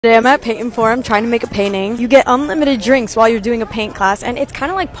Today I'm at Paint and Floor. I'm trying to make a painting. You get unlimited drinks while you're doing a paint class, and it's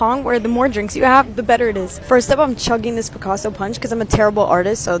kind of like Pong, where the more drinks you have, the better it is. First up, I'm chugging this Picasso punch because I'm a terrible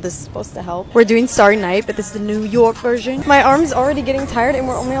artist, so this is supposed to help. We're doing Starry Night, but this is the New York version. My arm's already getting tired, and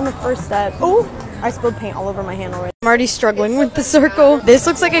we're only on the first step. Oh, I spilled paint all over my hand already. I'm already struggling with the circle. This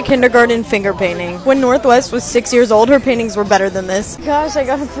looks like a kindergarten finger painting. When Northwest was 6 years old, her paintings were better than this. Gosh, I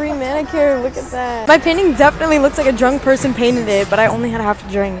got a free manicure. Look at that. My painting definitely looks like a drunk person painted it, but I only had half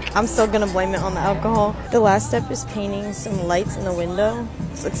a drink. I'm still gonna blame it on the alcohol. The last step is painting some lights in the window.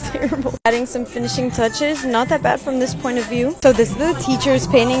 This looks terrible. Adding some finishing touches. Not that bad from this point of view. So this is the teacher's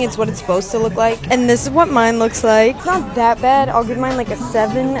painting. It's what it's supposed to look like. And this is what mine looks like. It's not that bad. I'll give mine like a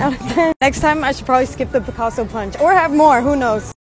 7 out of 10. Next time I should probably skip the Picasso punch. Or have more. Who knows?